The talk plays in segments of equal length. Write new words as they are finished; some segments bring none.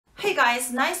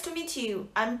guys, nice to meet you.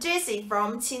 I'm Jessie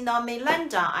from Qingdao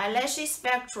Milanda Eyelashes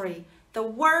Factory, the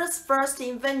world's first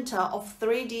inventor of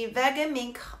 3D vegan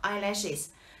mink eyelashes.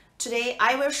 Today,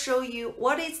 I will show you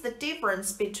what is the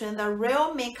difference between the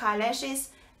real mink eyelashes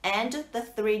and the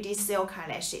 3D silk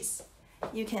eyelashes.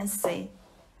 You can see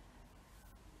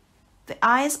the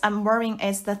eyes I'm wearing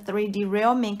is the 3D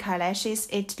real mink eyelashes.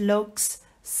 It looks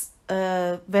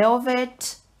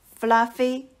velvet,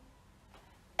 fluffy.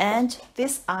 And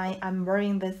this eye, I'm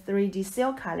wearing the 3D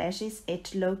silk eyelashes.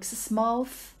 It looks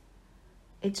smooth.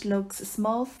 It looks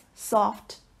smooth,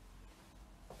 soft.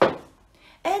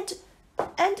 And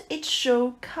it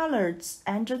shows colors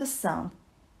under the sun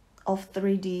of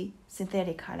 3D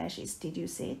synthetic eyelashes. Did you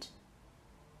see it?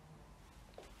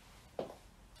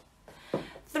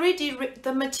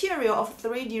 The material of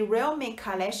 3D real mink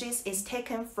eyelashes is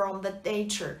taken from the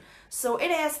nature. So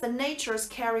it has the nature's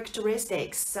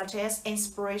characteristics such as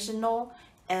inspirational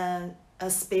and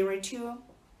spiritual.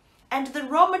 And the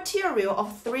raw material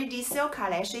of 3D silk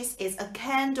eyelashes is a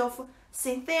kind of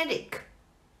synthetic.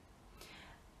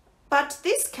 But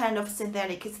this kind of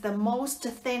synthetic is the most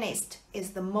thinnest,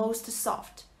 is the most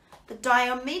soft. The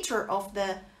diameter of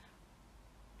the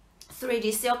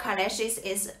 3D silk eyelashes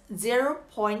is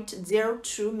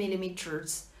 0.02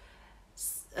 millimeters.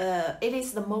 It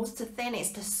is the most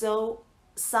thinnest, so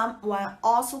someone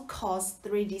also calls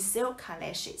 3D silk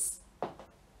eyelashes.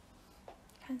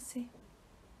 Can see.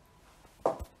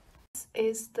 This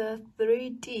is the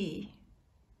 3D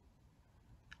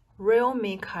real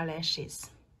mink eyelashes.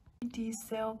 3D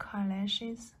silk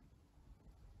eyelashes.